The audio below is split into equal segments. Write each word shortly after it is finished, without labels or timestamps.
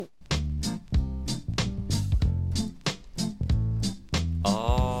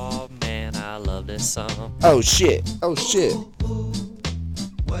love this song. Oh shit.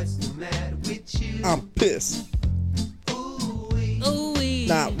 What's the matter with you? I'm pissed. Ooh-wee.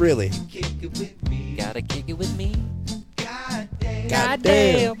 Not really. Kick it with me. Gotta kick it with me. Goddamn.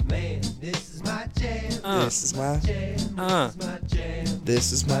 Goddamn. Man, this is my jam. This is my. My jam.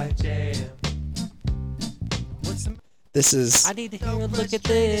 This is my. Jam. What's the This is. I need to hear a look at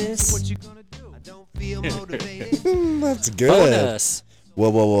this. What you gonna do? I don't feel motivated. That's good. Bonus.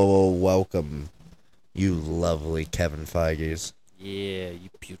 Whoa. Welcome, you lovely Kevin Feige's. Yeah, you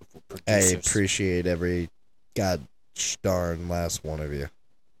beautiful I producers. appreciate every god darn last one of you.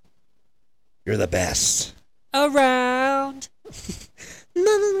 You're the best. Around. Nothing's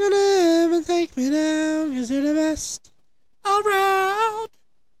gonna ever take me down, 'cause you're the best. Around.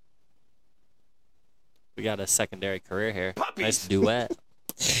 We got a secondary career here. Nice duet.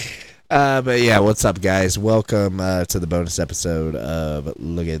 But yeah, what's up, guys? Welcome to the bonus episode of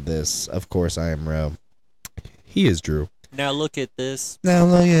Look at This. Of course, I am Ro. He is Drew. Now look at this. Now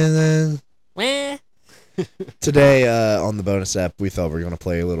look at this. Meh. Today, on the bonus app, we thought we were going to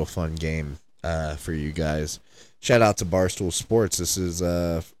play a little fun game for you guys. Shout out to Barstool Sports. This is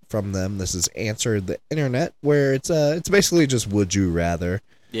from them. This is Answer the Internet, where it's basically just Would You Rather.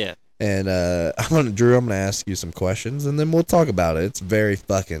 Yeah. And Drew, I'm going to ask you some questions, and then we'll talk about it. It's very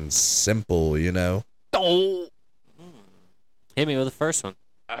fucking simple, you know? Oh. Hit me with the first one.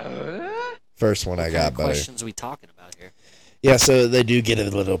 First one I What got, kind of buddy. questions we talking about here? Yeah, so they do get a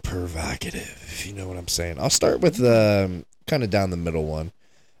little provocative, if you know what I'm saying. I'll start with kind of down the middle one.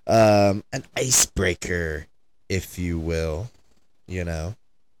 An icebreaker, if you will. You know?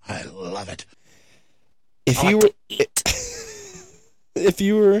 I love it. If I you like were to eat.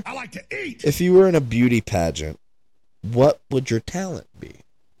 I like to eat. if you were in a beauty pageant, what would your talent be?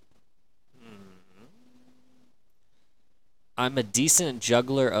 I'm a decent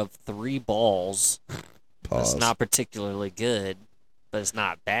juggler of 3 balls. Pause. It's not particularly good, but it's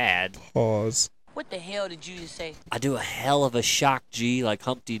not bad. Pause. What the hell did you just say? I do a hell of a shock G, like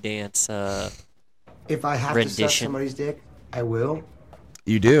Humpty Dance. If I have to suck Rendition. somebody's dick, I will.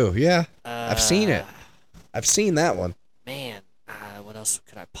 You do, yeah. I've seen it. I've seen that one. Man, what else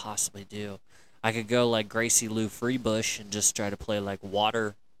could I possibly do? I could go like Gracie Lou Freebush and just try to play like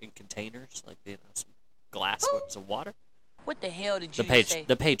water in containers, like some glass ones of water. What the hell did The you just say?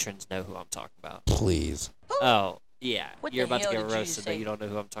 the patrons know who I'm talking about. Please. Oh yeah, What you're the about to hell get did you roasted just that say? you don't know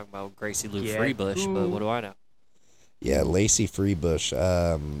who I'm talking about, Gracie Lou Yeah. Freebush. But what do I know? Yeah, Lacey Freebush,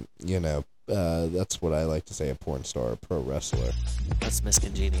 you know, that's what I like to say, a porn star, a pro wrestler. That's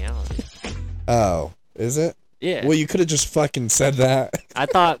miscongeniality. Oh, is it? Yeah. Well, you could have just fucking said that. I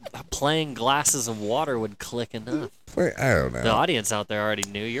thought playing glasses of water would click enough. I don't know. The audience out there already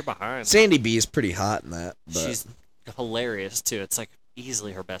knew. You're behind. Sandy B is pretty hot in that. But She's hilarious too. It's like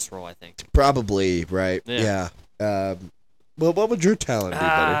easily her best role, I think. probably, right? Yeah. Yeah. Well, what would your talent be,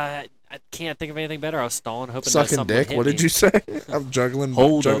 buddy? I can't think of anything better. I was stalling, hoping that Sucking something dick? would hit What did me. you say? I'm juggling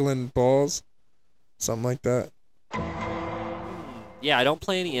balls? Something like that? Yeah, I don't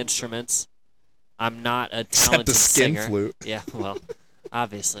play any instruments. I'm not a Except talented the skin singer. flute. Yeah, well,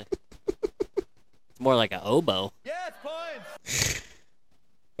 obviously. It's more like an oboe.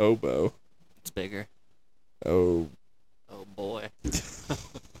 Oboe. It's bigger. Oh. Oh boy.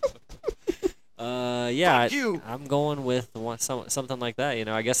 Yeah, I'm going with something like that. You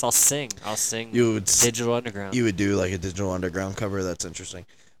know, I guess I'll sing. I'll sing You would Digital Underground. You would do like a Digital Underground cover. That's interesting.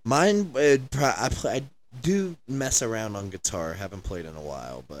 Mine would I do mess around on guitar. Haven't played in a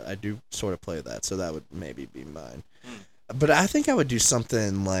while, but I do sort of play that, so that would maybe be mine. But I think I would do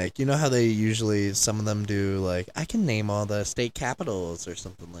something like, you know how they usually, some of them do, like, I can name all the state capitals or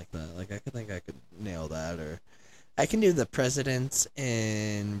something like that. Like, I think I could nail that. Or I can do the presidents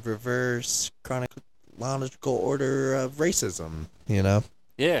in reverse chronological order of racism, you know?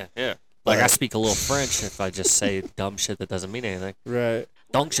 Yeah. Like I But- speak a little French if I just say dumb shit that doesn't mean anything. Right.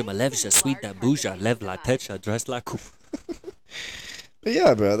 Donc je me lève, je suis debout, je lève la tête, je dresse la coupe. But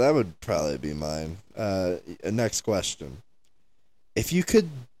yeah, bro, that would probably be mine. Next question. If you could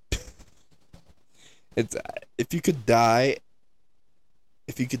die.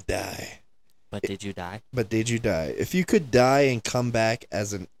 But did you die? But did you die? If you could die and come back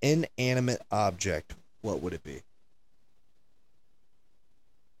as an inanimate object, what would it be?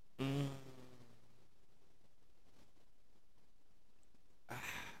 An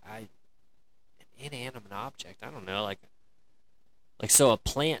inanimate object. I don't know. Like so, a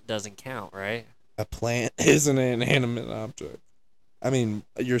plant doesn't count, right? A plant is an inanimate object. I mean,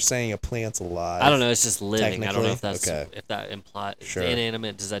 you're saying a plant's alive. I don't know. It's just living. I don't know if Technically? that's Okay. if that implies Sure.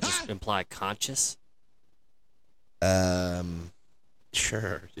 inanimate. Does that just imply conscious? Um,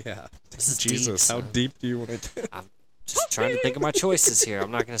 Sure, yeah. This is Jesus, deep, how son. deep do you want to? I'm just trying to think of my choices here.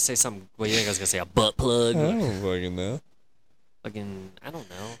 I'm not gonna say something. What do you think I was gonna say? A butt plug? I don't fucking know. Fucking, I don't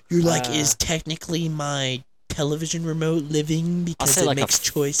know. You're like, is technically my television remote living because say it like a makes I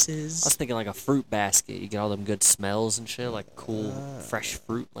was choices? thinking like a fruit basket. You get all them good smells and shit, like cool, fresh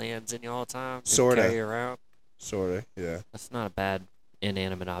fruit lands in you all the time. You can Sorta. Carry around. Sorta, yeah. That's not a bad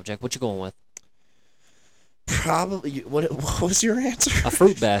inanimate object. What you going with? Probably. What was your answer? A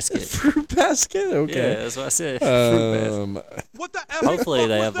fruit basket. Fruit basket? Yeah, Okay. that's what I said. Fruit basket. What the F? Hopefully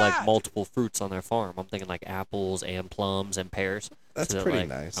they have like multiple fruits on their farm. I'm thinking like apples and plums and pears. That's so that, pretty like,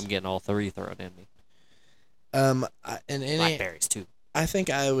 nice. I'm getting all three thrown in me. And Blackberries too. I think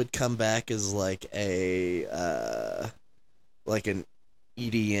I would come back as like like an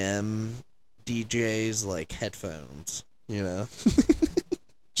EDM DJ's like headphones, you know,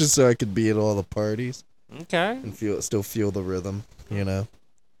 just so I could be at all the parties Okay. and still feel the rhythm, you know,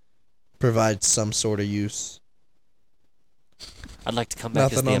 provide some sort of use. I'd like to come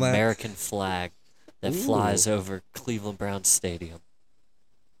back as Nothing the on that. American flag that Ooh. flies over Cleveland Browns Stadium.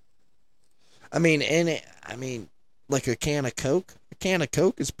 I mean, like a can of Coke. A can of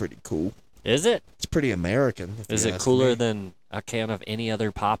Coke is pretty cool. Is it? It's pretty American. if Is you it ask cooler me. than a can of any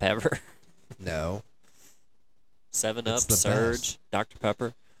other pop ever? No. 7 Up, It's the Surge, best. Dr.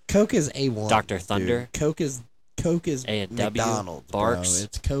 Pepper. Coke is A1. Dr. dude. Thunder. Coke is A&W, McDonald's, Barks, bro.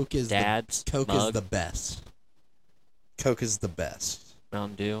 It's Coke is Dad's, Coke Mug, is the best. Coke is the best.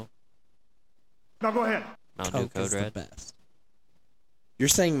 Mountain Dew. Now go ahead. Mountain Dew Coke Code is Red. the best. You're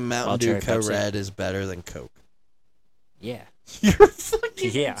saying Mountain Wild Dew Cherry Code Pepsi. Red is better than Coke? Yeah. You're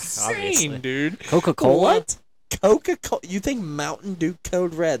fucking Yeah, insane, obviously. dude. Coca-Cola? What? Coca-Cola? You think Mountain Dew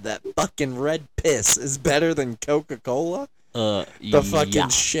Code Red, that fucking red piss, is better than Coca-Cola? The fucking yeah.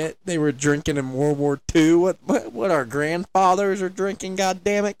 shit they were drinking in World War II. What our grandfathers are drinking? God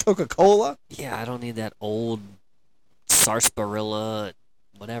damn it, Coca-Cola. Yeah, I don't need that old sarsaparilla,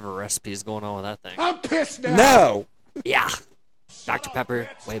 whatever recipe is going on with that thing. I'm pissed now. No, Yeah. Dr. Pepper,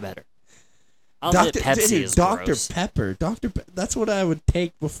 way better. I'll admit Pepsi dude, is Dr. gross. Pepper. That's what I would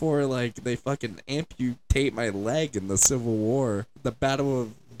take before like they fucking amputate my leg in the Civil War, the Battle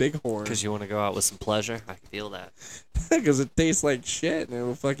of Bighorn. Because you want to go out with some pleasure? I can feel that. Because it tastes like shit and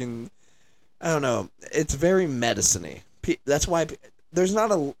it'll fucking. I don't know. It's very medicine-y. That's why there's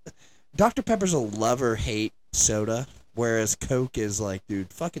not a. Dr. Pepper's a love or hate soda, whereas Coke is like,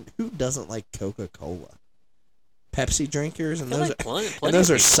 dude, fucking who doesn't like Coca-Cola? Pepsi drinkers and I feel those like plenty and those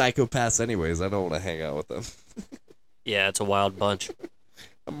of are people- psychopaths anyways. I don't want to hang out with them. Yeah, it's a wild bunch.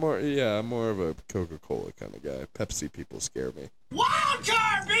 I'm more of a Coca-Cola kind of guy. Pepsi people scare me.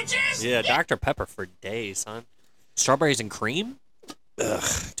 Yeah, Dr. Pepper for days, son. Strawberries and cream? Ugh,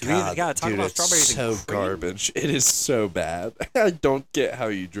 Do we even gotta talk dude, about it's strawberries so and cream? garbage. It is so bad. I don't get how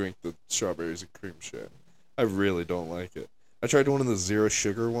you drink the strawberries and cream shit. I really don't like it. I tried one of the zero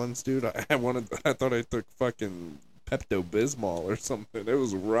sugar ones, dude. I thought I took fucking Pepto-Bismol or something. It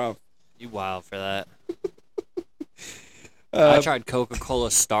was rough. You wild for that. I Um, tried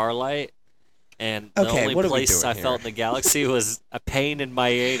Coca-Cola Starlight, and the Okay, only what are we place doing I felt in the galaxy was a pain in my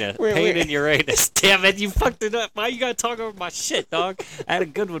anus. Wait, Pain wait. in Uranus. Damn it, you fucked it up. Why you gotta talk over my shit, dog? I had a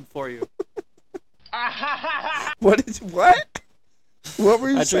good one for you. What? What were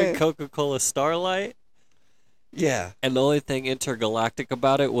you I saying? drank Coca-Cola Starlight, Yeah. and the only thing intergalactic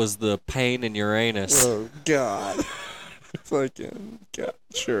about it was the pain in Uranus. Oh God. Fucking God.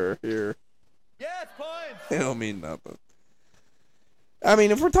 Sure. Here. Yes, points. It don't mean nothing. I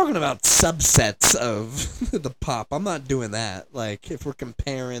mean, if we're talking about subsets of the pop, I'm not doing that. Like, if we're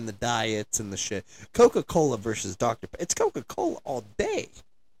comparing the diets and the shit, Coca-Cola versus Dr. Pepper, it's Coca-Cola all day.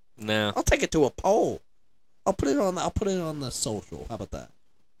 No. I'll take it to a poll. I'll put it on the social. How about that?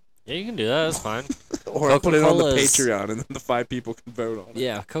 Yeah, you can do that. That's fine. Or I'll put it on the Coca-Cola is- Patreon, and then the 5 people can vote on it.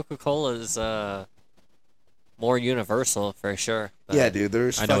 Yeah, Coca-Cola is more universal for sure. but Yeah, dude.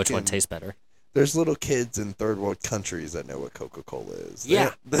 There's I know which one fucking- tastes better. There's little kids in third world countries that know what Coca-Cola is.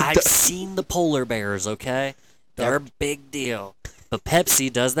 Yeah, They're- I've seen the polar bears, okay? They're a big deal. But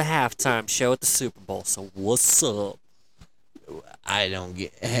Pepsi does the halftime show at the Super Bowl, so what's up? I don't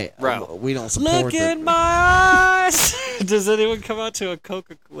get. Hey, Bro, we don't support. Look in my eyes! Does anyone come out to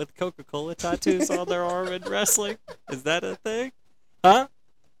with Coca-Cola tattoos on their arm in wrestling? Is that a thing? Huh?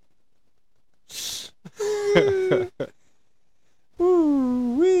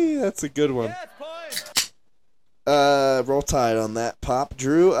 Ooh-wee, that's a good one. Yes, points. Roll Tide on that, Pop.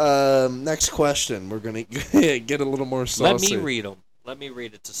 Drew, next question. We're going to get a little more saucy. Let me read them. Let me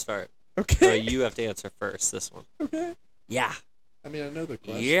read it to start. So Okay. you have to answer first, this one. Okay. Yeah. I mean, I know the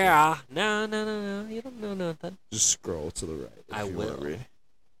question. Yeah. No. You don't know nothing. Just scroll to the right. I if you wanna will. read.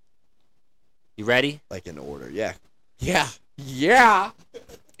 You ready? Like in order. Yeah. Yeah. Yeah.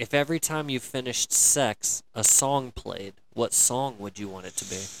 If every time you finished sex, a song played, what song would you want it to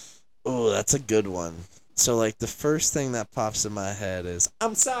be? Oh, that's a good one. So, like, the first thing that pops in my head is,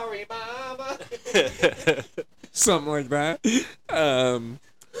 I'm sorry, mama. Something like that. I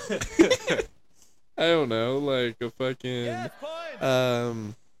don't know, like a fucking, Yes,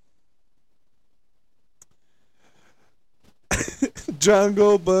 points.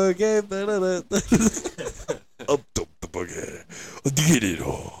 Jungle Boogie. Up the boogie. Get it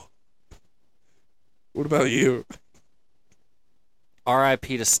all. What about you?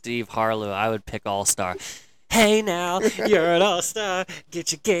 R.I.P. to Steve Harlow. I would pick All Star. Hey now, you're an all star.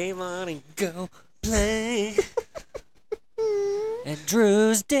 Get your game on and go play. And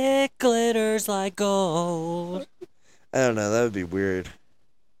Drew's dick glitters like gold. I don't know. That would be weird.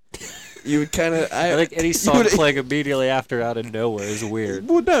 You would kind of. I think any song playing immediately after out of nowhere is weird.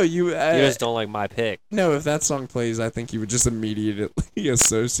 Well, no, you. You just don't like my pick. No, if that song plays, I think you would just immediately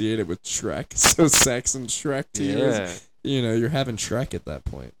associate it with Shrek. So sex and Shrek to you is, you know, you're having Shrek at that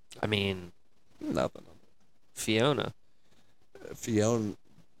point. I mean, Nothing. Fiona. Fiona.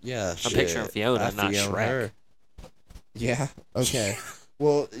 Yeah, I'm picturing Fiona, not Fiona Shrek. her. Yeah. Okay.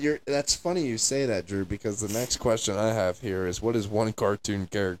 Well, that's funny you say that, Drew, because the next question I have here is, what is one cartoon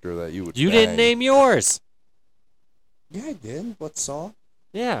character that you would You didn't bang? name yours. Yeah, I did. What song?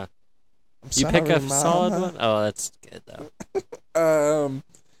 Yeah. I'm You pick a sorry, solid Mama. one? Oh, that's good, though.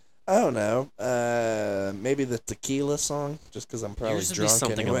 I don't know. Maybe the Tequila song, just because I'm probably Yours would be drunk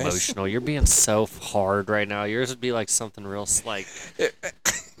something anyways. emotional. You're being so hard right now. Yours would be like something real, like,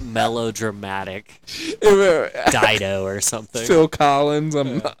 melodramatic. Dido or something. Phil Collins.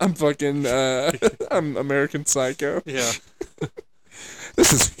 I'm fucking. I'm American Psycho. Yeah.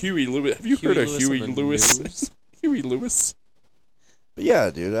 This is Huey Lewis. Have you heard of Lewis Huey and the Lewis? News? Huey Lewis. But yeah,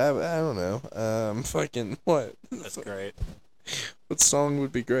 dude. I don't know. Fucking what? That's great. What song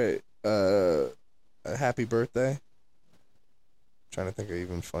would be great? Happy Birthday. Trying to think of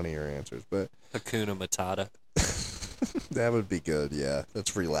even funnier answers, but Hakuna Matata. that would be good. Yeah,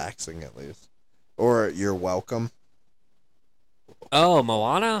 that's relaxing at least. Or You're Welcome. Oh,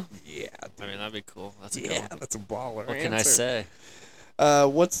 Moana? Yeah, I mean, that'd be cool. That's a good one. that's a baller. What can I say?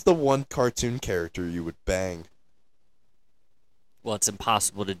 What's the one cartoon character you would bang? Well, it's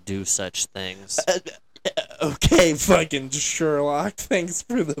impossible to do such things. Okay, fucking Sherlock. Thanks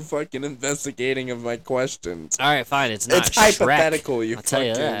for the fucking investigating of my questions. All right, fine. It's not It's Shrek. hypothetical, you I'll tell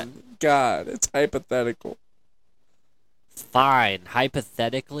you fucking that. God. It's hypothetical. Fine.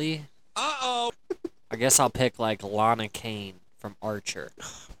 Hypothetically, I guess I'll pick like Lana Kane from Archer.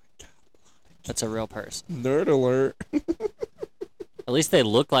 That's a real person. Nerd alert. At least they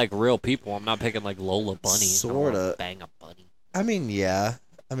look like real people. I'm not picking like Lola Bunny. I don't wanna Sorta. bang a bunny. I mean, yeah.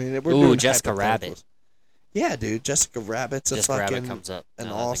 I mean, we're Ooh, doing Jessica Rabbit. hypotheticals. Yeah, dude. Jessica Rabbit's a Jessica Rabbit fucking comes up. an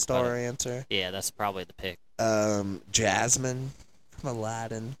now that I think all-star about it. answer. Yeah, that's probably the pick. Jasmine from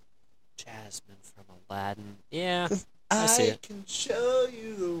Aladdin. Jasmine from Aladdin. Yeah, I see it. can show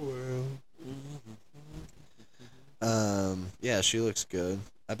you the world. Yeah, she looks good.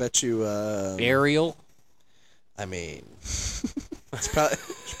 I bet you. Ariel. I mean, she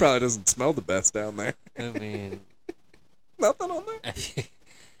probably doesn't smell the best down there. I mean, Nothing on there.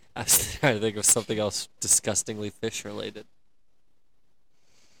 I was trying to think of something else disgustingly fish related.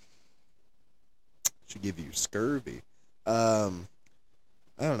 Should give you scurvy. I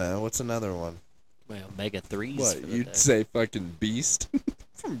don't know. What's another one? My omega 3s. What for the you'd day. say? Fucking Beast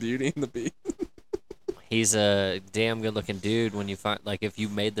from Beauty and the Beast. He's a damn good looking dude when you find like if you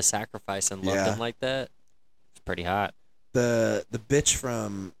made the sacrifice and loved Yeah. him like that. It's pretty hot. The bitch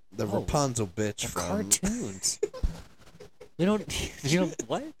from the Oh, Rapunzel bitch The from. cartoons. We don't. You know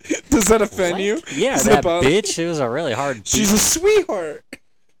what? Does that offend What? you? Yeah, that Rapunzel? bitch. It was a really hard. She's a sweetheart.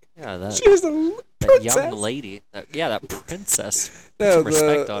 Yeah, that, She was a that princess. young lady. That princess. Put No, some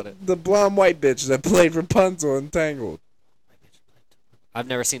respect on it. the blonde white bitch that played Rapunzel in Tangled. I've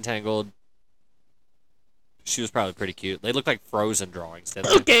never seen Tangled. She was probably pretty cute. They look like Frozen drawings, didn't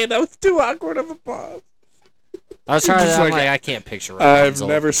they? Okay, that was too awkward of a pause. I was trying to. Just I'm like- like, I can't picture I've Rapunzel.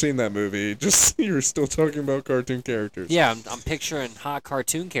 never seen that movie. Just you're still talking about cartoon characters. Yeah, I'm picturing hot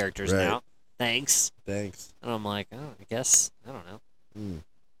cartoon characters Right. now. Thanks. Thanks. And I'm like, oh, I guess I don't know. Mm.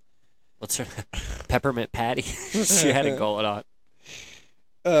 What's her Peppermint Patty? She had it going on.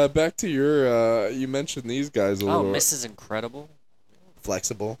 Back to your. You mentioned these guys a Oh, little. Mrs. Incredible.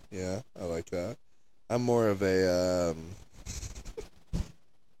 Flexible. Yeah, I like that. I'm more of a.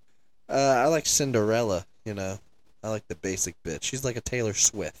 I like Cinderella. You know, I like the basic bitch. She's like a Taylor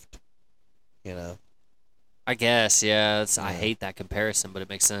Swift. You know? I guess, yeah. I Yeah. hate that comparison, but it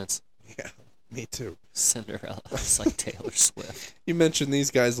makes sense. Yeah, me too. Cinderella. It's like Taylor Swift. You mentioned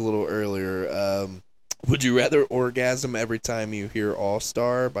these guys a little earlier. Would you rather orgasm every time you hear All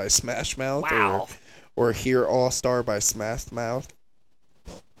Star by Smash Mouth Wow. or hear All Star by Smash Mouth?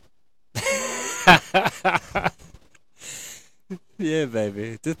 Yeah,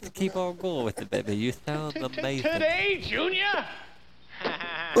 baby. Just keep on going with it, baby. You sound amazing. Today, Junior.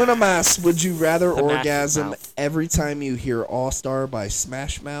 Una más, would you rather The Mash orgasm Mouth. every time you hear All Star by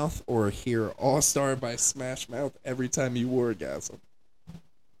Smash Mouth or hear All Star by Smash Mouth every time you orgasm?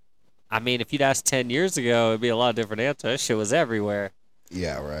 I mean, if you'd asked 10 years ago, it'd be a lot different answer. That shit was everywhere.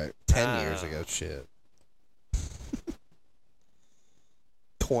 Yeah, right. 10 years ago, shit.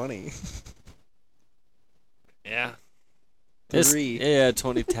 20. Yeah. 3. Yeah,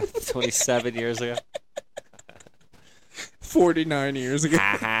 27 years ago. 49 years ago.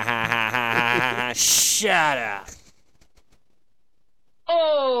 Shut up.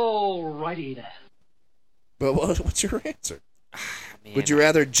 Alrighty then. But what's your answer? I mean, Would you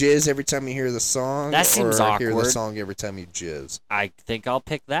rather jizz every time you hear the song That seems or hear the awkward. song every time you jizz? I think I'll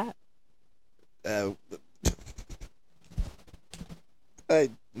pick that. I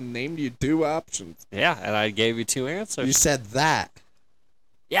named you 2 options. Yeah, and I gave you 2 answers. You said that.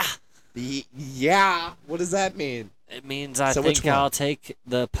 Yeah. Yeah. What does that mean? It means I So which think one? I'll take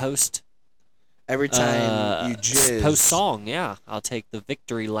the post Every time you jizz, post song. Yeah, I'll take the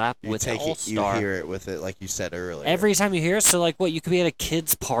victory lap you with take All it, you Star. hear it with it like you said earlier. Every time you hear it, so like what, you could be at a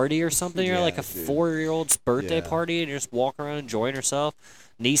kid's party or something, you're Yeah, like a dude. 4-year-old's birthday Yeah. party and you're just walking around enjoying yourself.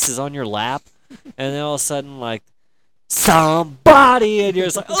 Niece is on your lap, and then all of a sudden like somebody and you're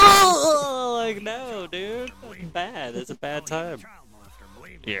just like, oh, like no, dude, that's bad. It's a bad time.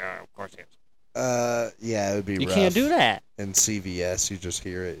 Yeah, of course it is. Yeah, it would be You rough. can't do that. In CVS, you just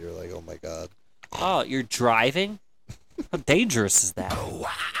hear it. You're like, oh my god. Oh, you're driving? How dangerous is that?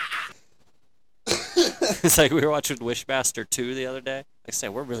 It's like we were watching Wishmaster 2 the other day. Like I said,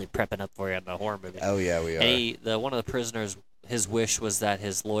 we're really prepping up for you on the horror movie. Oh yeah, we are. And one of the prisoners, his wish was that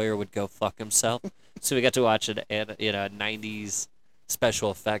his lawyer would go fuck himself. So we got to watch a 90s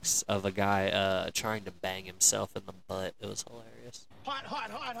special effects of a guy trying to bang himself in the butt. It was hilarious.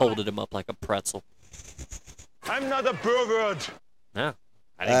 Holding him up like a pretzel. I'm not a pervert. No,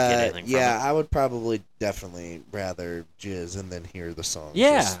 I didn't get anything from Yeah, it. I would probably definitely rather jizz and then hear the song.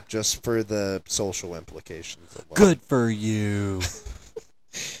 Yeah. Just for the social implications. Of Good for you.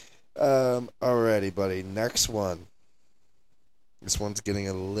 Alrighty, buddy. Next one. This one's getting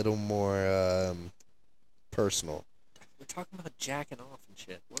a little more personal. We're talking about jacking off and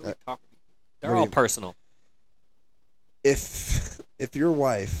shit. What are Uh, we talking? They're what do all you- personal. If your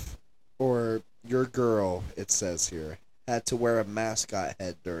wife or your girl, it says here, had to wear a mascot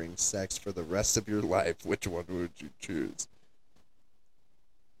head during sex for the rest of your life, which one would you choose?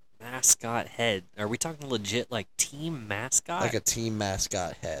 Mascot head. Are we talking legit like team mascot? Like a team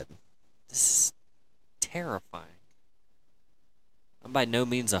mascot head. This is terrifying. I'm by no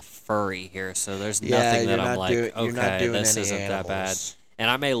means a furry here, so there's nothing that I'm like, you're not okay, doing this any isn't that bad. animals. And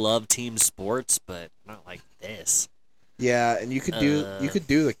I may love team sports, but not like this. Yeah, and you could do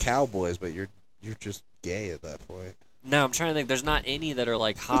the Cowboys, but you're just gay at that point. No, I'm trying to think. There's not any that are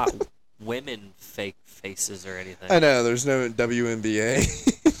like hot women fake faces or anything. I know there's no WNBA.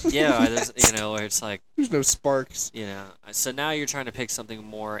 Yeah, there's where it's like, There's no sparks. so now you're trying to pick something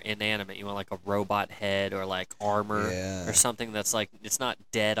more inanimate. You want like a robot head or like armor Yeah. or something that's like, it's not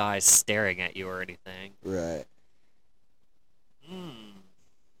dead eyes staring at you or anything. Right.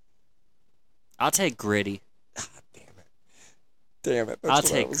 I'll take Gritty. Damn it. I'll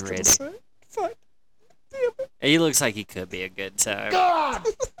take Gritty. Fuck. Damn it. He looks like he could be a good time. God!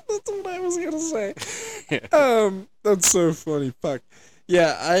 That's what I was gonna say. That's so funny. Fuck.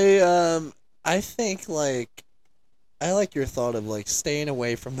 Yeah, I think like I like your thought of like staying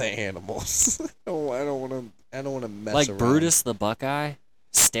away from the animals. I don't want to mess Like around. Brutus the Buckeye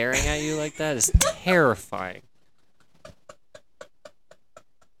staring at you like that is terrifying.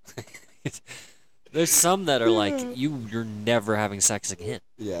 There's some that are like you're never having sex again.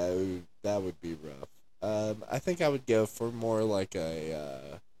 Yeah, that would be rough. I think I would go for more like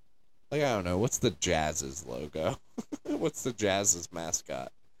a like I don't know, what's the Jazz's logo? What's the Jazz's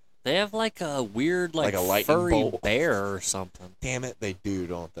mascot? They have like a weird Like a lightning furry bolt. bear or something. Damn it, they do,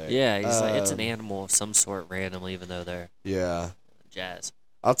 don't they? Yeah, he's like, it's an animal of some sort randomly, even though they're Yeah. jazz.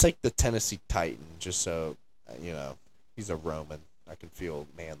 I'll take the Tennessee Titan just so he's a Roman. I can feel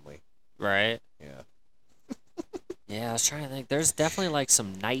manly. Right? Yeah. Yeah, I was trying to think. There's definitely like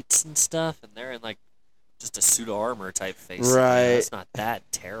some knights and stuff, and they're in like just a suit of armor type face. Right. It's not that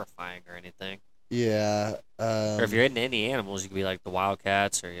terrifying or anything. Yeah. Or if you're into any animals, you could be like the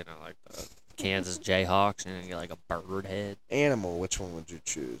Wildcats or, like the Kansas Jayhawks, and you get like a bird head. Animal, which one would you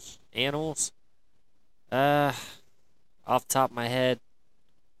choose? Animals? Off the top of my head,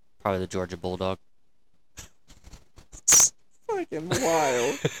 probably the Georgia Bulldog. It's fucking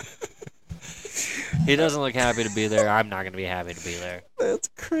wild. He doesn't look happy to be there. I'm not going to be happy to be there. That's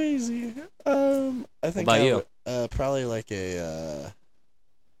crazy. I think What about you? would, probably like a.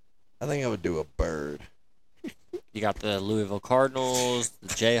 I think I would do a bird. You got the Louisville Cardinals, the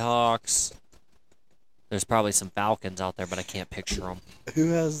Jayhawks. There's probably some Falcons out there, but I can't picture them. Who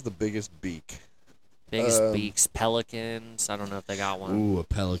has the biggest beak? Biggest beaks, Pelicans. I don't know if they got one. Ooh, a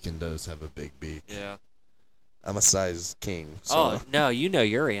pelican does have a big beak. Yeah. I'm a size king. So. Oh, no, you know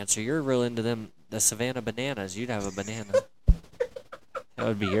your answer. You're real into them, the Savannah bananas. You'd have a banana. That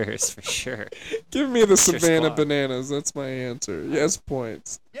would be yours for sure. Give me the That's your Savannah squad. bananas. That's my answer. Yes,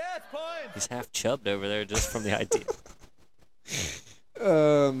 points. He's half chubbed over there just from the idea.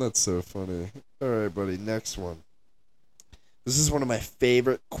 That's so funny. All right, buddy. Next one. This is one of my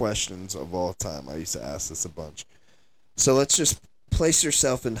favorite questions of all time. I used to ask this a bunch. So let's just place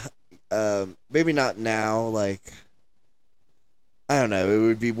yourself in, maybe not now, like, I don't know. It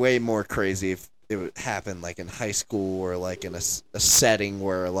would be way more crazy if it would happen like in high school or like in a setting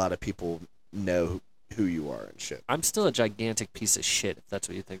where a lot of people know who you are and shit. I'm still a gigantic piece of shit, if that's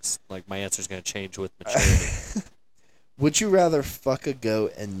what you think. Like, my answer's going to change with maturity. Would you rather fuck a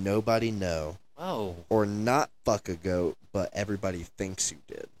goat and nobody know, Oh. or not fuck a goat but everybody thinks you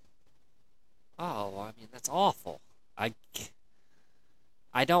did? Oh, I mean, that's awful. I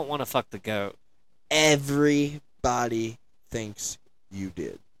don't want to fuck the goat. Everybody thinks you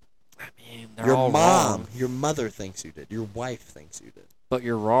did. I mean, they're Your all mom, wrong. your mother thinks you did. Your wife thinks you did. But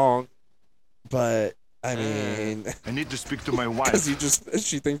you're wrong. But I mean, I need to speak to my because wife.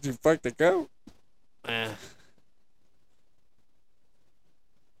 she thinks you fucked a goat. I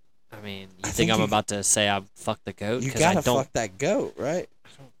mean, you I think think I'm you- about to say I fucked the goat? You 'Cause I gotta don't, fuck that goat, right? I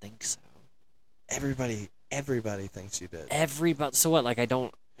don't think so. Everybody thinks you did. Everybody. So what? Like, I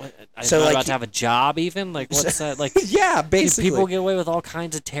don't. What, I'm So, not like, about to have a job even? Like, what's that? Like, Yeah, dude, basically. people get away with all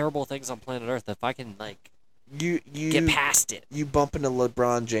kinds of terrible things on planet Earth. If I can, like, you get past it. You bump into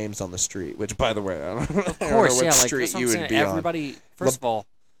LeBron James on the street, which, by the way, I don't, Of course, what yeah. Like, street that's what you I'm would saying. be Everybody, first of all,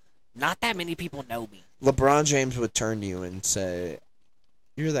 not that many people know me. on. LeBron James would turn to you and say,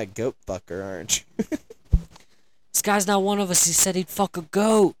 "You're that goat fucker, aren't you?" This guy's not one of us. He said he'd fuck a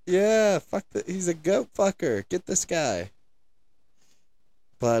goat. Yeah, he's a goat fucker. Get this guy.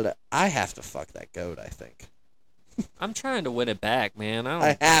 But I have to fuck that goat, I think. I'm trying to win it back, man.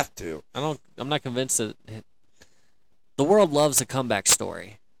 I have to. I'm not convinced that the world loves a comeback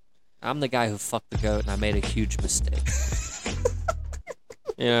story. I'm the guy who fucked the goat, and I made a huge mistake.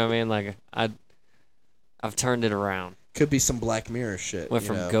 You know what I mean? Like, I've turned it around. Could be some Black Mirror shit. Went you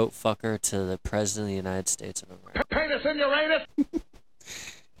from know? goat fucker to the president of the United States of America. Penis in your anus!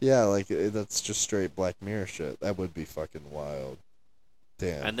 Yeah, like, that's just straight Black Mirror shit. That would be fucking wild.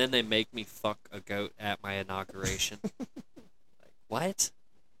 Damn. And then they make me fuck a goat at my inauguration. Like, what?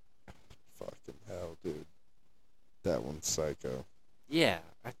 Fucking hell, dude. That one's psycho. Yeah.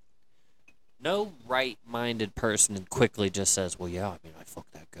 No right-minded person quickly just says, well, yeah, I mean, I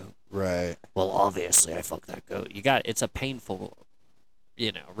fucked that goat. Right. Well, obviously, I fucked that goat. It's a painful,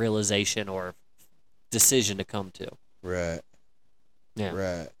 realization or decision to come to. Right. Yeah.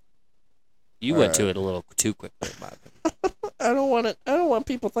 Right. You went Right. to it a little too quickly, in my opinion. I don't want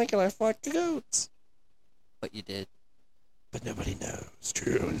people thinking I fucked goats. But you did. But nobody knows.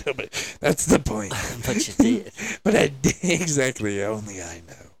 True. Nobody. That's the point. But you did. But I did. Exactly. Only I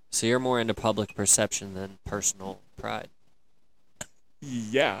know. So you're more into public perception than personal pride.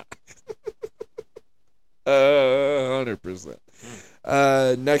 Yeah. 100%.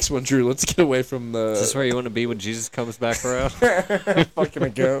 Next one, Drew. Let's get away from the. Is this where you want to be when Jesus comes back around? fucking a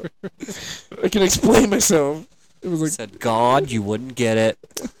goat. I can explain myself. It was like Said, God, you wouldn't get it.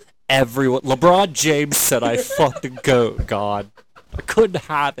 Everyone. LeBron James said I fucked a goat, God. I couldn't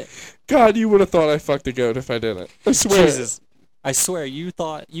have it. God, you would have thought I fucked a goat if I didn't. I swear. Jesus. I swear, you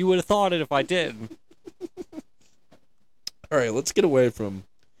would have thought it if I didn't. All right, let's get away from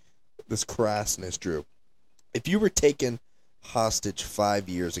this crassness, Drew. If you were taken hostage 5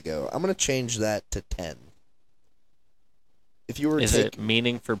 years ago, I'm gonna change that to 10. If you were Is it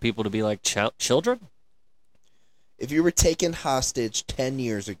meaning for people to be like children? If you were taken hostage 10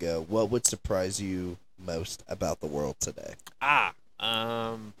 years ago, what would surprise you most about the world today?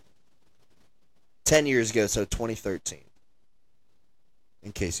 10 10 years ago, so 2013.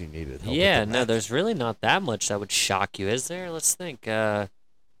 in case you needed help. Yeah, with the no, math. there's really not that much that would shock you, is there? Let's think. I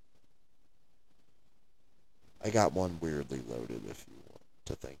got one weirdly loaded if you want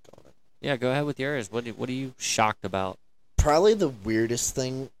to think on it. Yeah, go ahead with yours. What are you shocked about? Probably the weirdest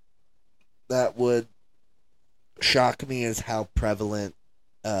thing that would shock me is how prevalent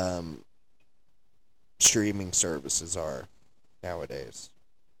streaming services are nowadays.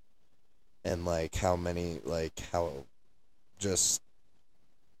 And like how many, like how just,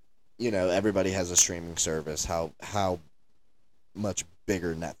 everybody has a streaming service. How much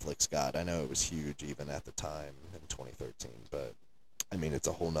bigger Netflix got. I know it was huge even at the time in 2013, but I mean it's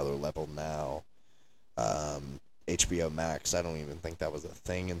a whole nother level now. HBO Max, I don't even think that was a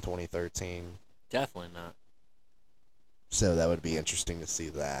thing in 2013. Definitely not. So that would be interesting to see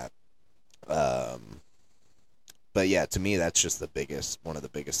that. But yeah, to me, that's just one of the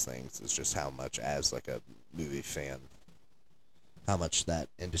biggest things is just how much, as like a movie fan, how much that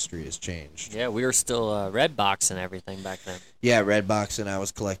industry has changed. Yeah, we were still Redbox and everything back then. Yeah, Redbox, and I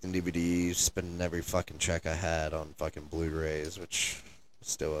was collecting DVDs, spending every fucking check I had on fucking Blu-rays, which is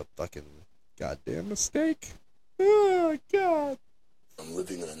still a fucking goddamn mistake. Oh, God. I'm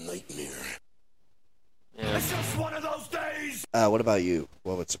living in a nightmare. Yeah. just one of those days! What about you?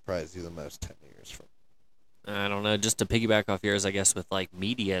 What would surprise you the most 10 years from? I don't know, just to piggyback off yours, I guess, with like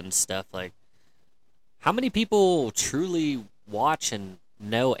media and stuff, like how many people truly watch and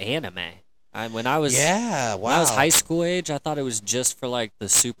know anime? When I was Yeah, wow. when I was high school age, I thought it was just for like the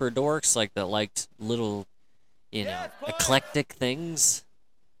super dorks, like that liked little, eclectic things,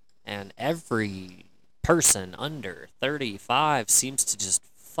 and every person under 35 seems to just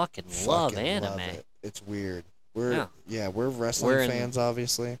fucking love anime. it. It's weird. Yeah. We're wrestling We're in- fans,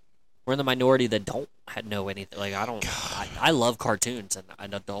 obviously. We're in the minority that don't know anything. Like I love cartoons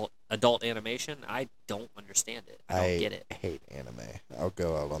and adult animation. I don't understand it. I don't get it. hate anime. I'll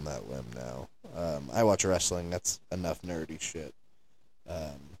go out on that limb now. I watch wrestling. That's enough nerdy shit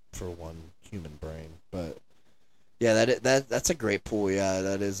for one human brain. But yeah, that's a great pool. Yeah,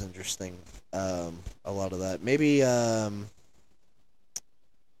 that is interesting. A lot of that. Maybe. I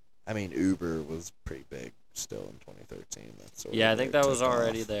mean, Uber was pretty big still in 2013. That's sort of Yeah, I where think it that took was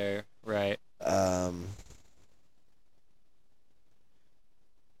already off. there. Right.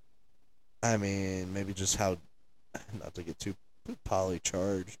 I mean, maybe just how, not to get too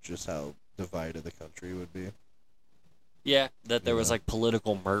polycharged, just how divided the country would be. Yeah, that there was Yeah. like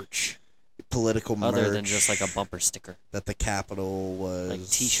political merch Political merch. other than just like a bumper sticker, That the Capitol was like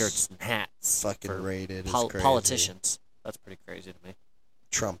T-shirts and hats fucking for rated as pol- crazy. politicians. That's pretty crazy to me.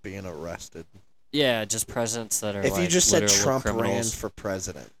 Trump being arrested. Yeah, just presidents that are. If you like, just said literal Trump ran criminals. for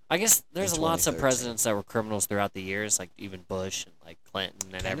president, I guess there's in lots of 2013. presidents that were criminals throughout the years, like even Bush and like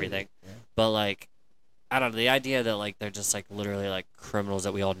Clinton and everything. yeah. But like, I don't know, the idea that like they're just like literally like criminals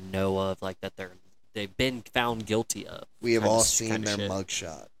that we all know of, like that they've been found guilty of. we have kinda all s- seen kinda their shit.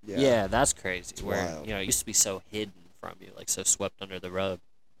 mugshot. Yeah, that's crazy. It's where wild. it used to be so hidden from you, like so swept under the rug.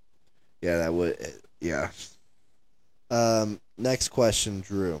 Yeah, that would. Yeah. Next question,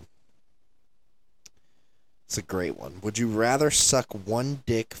 Drew. It's a great one. Would you rather suck one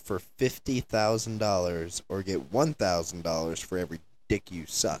dick for $50,000 or get $1,000 for every dick you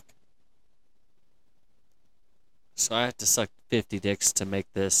suck? So I have to suck 50 dicks to make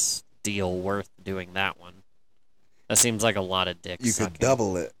this deal worth doing that one. That seems like a lot of dicks. You could sucking.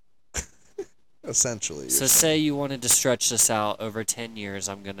 double it. Essentially. So say you wanted to stretch this out over 10 years.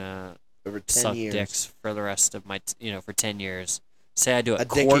 I'm gonna over 10 suck years. dicks for the rest of my, for 10 years. Say I do it A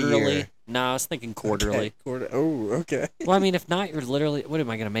dick a quarterly. year. No, I was thinking quarterly. Okay. Oh, okay. Well, I mean, if not, you're literally. What am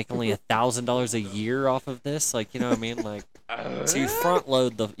I gonna make? Only $1,000 a year off of this? Like, you know what I mean? Like, so you front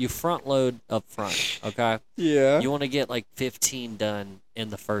load up front. Okay. Yeah. You want to get like 15 done in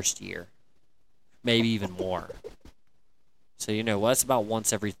the first year, maybe even more. So well, that's about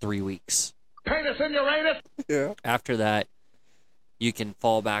once every 3 weeks. Penis in Uranus! Yeah. After that, you can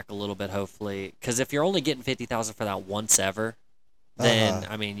fall back a little bit, hopefully, because if you're only getting 50,000 for that once ever, then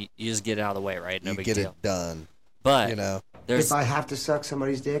I mean, you just get it out of the way, right? No You big get deal. it done. But You know. there's If I have to suck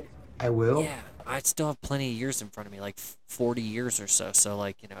somebody's dick, I will. yeah, I still have plenty of years in front of me, like 40 years or so. So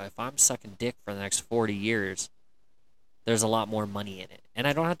like, if I'm sucking dick for the next 40 years, there's a lot more money in it, and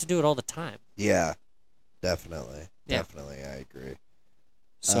I don't have to do it all the time. Yeah. Definitely. Yeah. Definitely. I agree.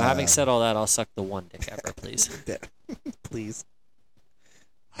 So having said all that, I'll suck the one dick ever, please. Please.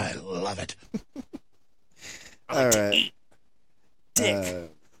 I love it. All right.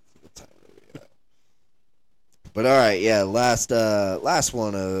 Dick. What time are we at? But all right, yeah. Last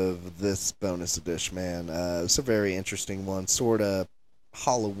one of this bonus edition, man. It's a very interesting one, sort of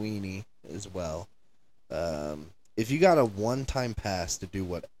Halloweeny as well. if you got a one-time pass to do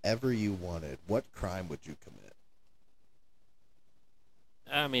whatever you wanted, what crime would you commit?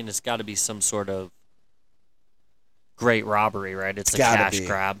 I mean, it's got to be some sort of great robbery, right? It's a gotta cash be.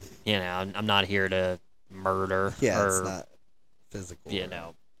 grab. You know, I'm not here to murder Yeah, or it's not physical. you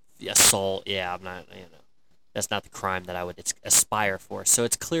know, assault. Yeah, I'm not. You know, that's not the crime that I would aspire for. So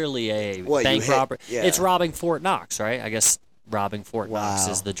it's clearly a What, you bank hit- robbery. yeah. It's robbing Fort Knox, right? I guess robbing Fort Knox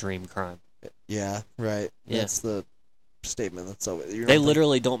Wow. is the dream crime. Yeah, right. Yeah. That's the statement. That's so. They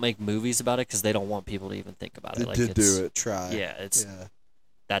literally don't make movies about it because they don't want people to even think about it. Like to it's, do it. Try. Yeah, it's Yeah.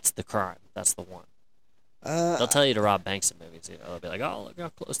 that's the crime. That's the one. They'll tell you to rob banks in movies. You know, they'll be like, "Oh, look how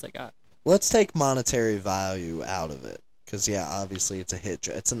close they got." Let's take monetary value out of it, because yeah, obviously it's a hit.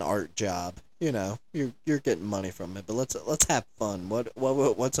 It's an art job. You know, you're getting money from it, but let's have fun.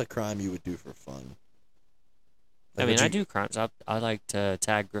 What's a crime you would do for fun? I Like, mean, would I you- do crimes. I like to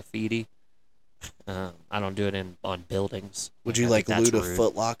tag graffiti. I don't do it on buildings. Would I you think like that's loot a rude.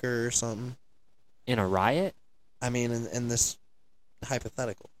 Foot Locker or something? In a riot? I mean, in this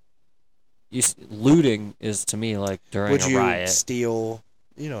hypothetical, Looting is to me like during would a you riot. steal?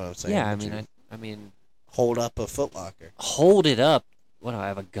 You know what I'm saying? Yeah, I Would mean, you I mean, hold up a Foot Locker. hold it up. What do I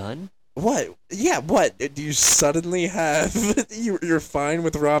have a gun? What? Yeah, what? Do you suddenly have you're fine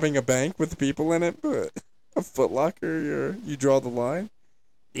with robbing a bank with people in it, but a Foot Locker, you draw the line?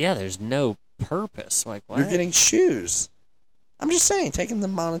 Yeah, there's no purpose. Like what? You're getting shoes. I'm just saying, taking the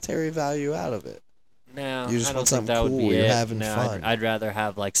monetary value out of it. No, You just I don't want think something that would cool, be you're it. having No, fun. I'd rather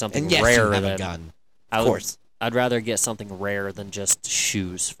have like something And yes, rare you have than a gun. I Of would- course. I'd rather get something rare than just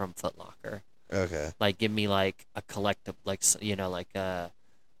shoes from Foot Locker. Okay. Like, give me like a collectible, like like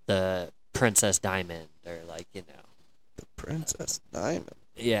the Princess Diamond, or like The Princess Diamond.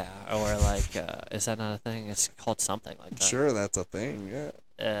 yeah, or like is that not a thing? It's called something like that. Sure, that's a thing.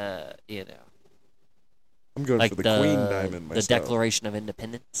 Yeah. I'm going Like for the Queen Diamond the myself. Declaration of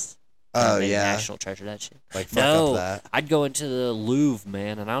Independence. Oh Maybe yeah. National Treasure, that shit. Like fuck No, up that. I'd go into the Louvre,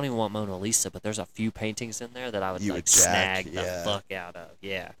 man, and I don't even want Mona Lisa, but there's a few paintings in there that I would You like would jack, snag yeah. the fuck out of.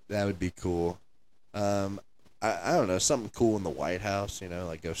 Yeah. That would be cool. I don't know, something cool in the White House,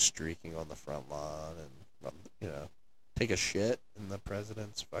 like go streaking on the front lawn and take a shit in the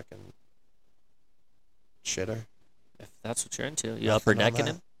president's fucking shitter. If that's what you're into, you Nothing upper on decking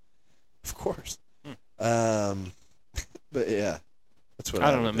that. him. Of course. Hmm. But yeah. That's what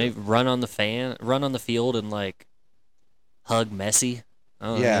I don't know. would do. Maybe run on the field and like hug Messi. I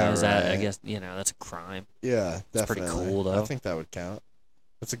don't Yeah, know. Is that, I right. guess that's a crime. Yeah, It's pretty definitely. cool, though. I think that would count.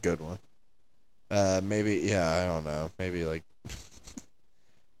 That's a good one. Maybe, yeah, I don't know. Maybe like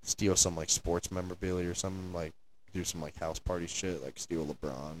steal some like sports memorabilia or something. Like do some like house party shit. Like steal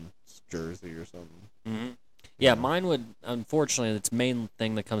LeBron's jersey or something. Hmm. Yeah, mine would. Unfortunately, the main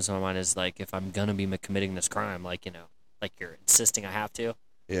thing that comes to my mind is like if I'm gonna be committing this crime, like like you're insisting I have to. I'm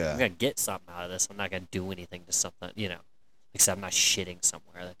Yeah. gonna get something out of this. I'm not gonna do anything to something, except I'm not shitting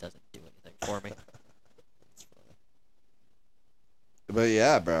somewhere that doesn't do anything for me. But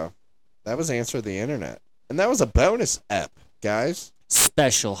yeah, bro, that was Answer the Internet, and that was a bonus ep, guys.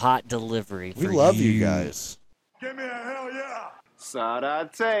 Special hot delivery. We for love you guys. Give me a hell yeah.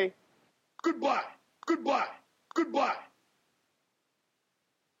 Sarate. Goodbye. Goodbye. Goodbye.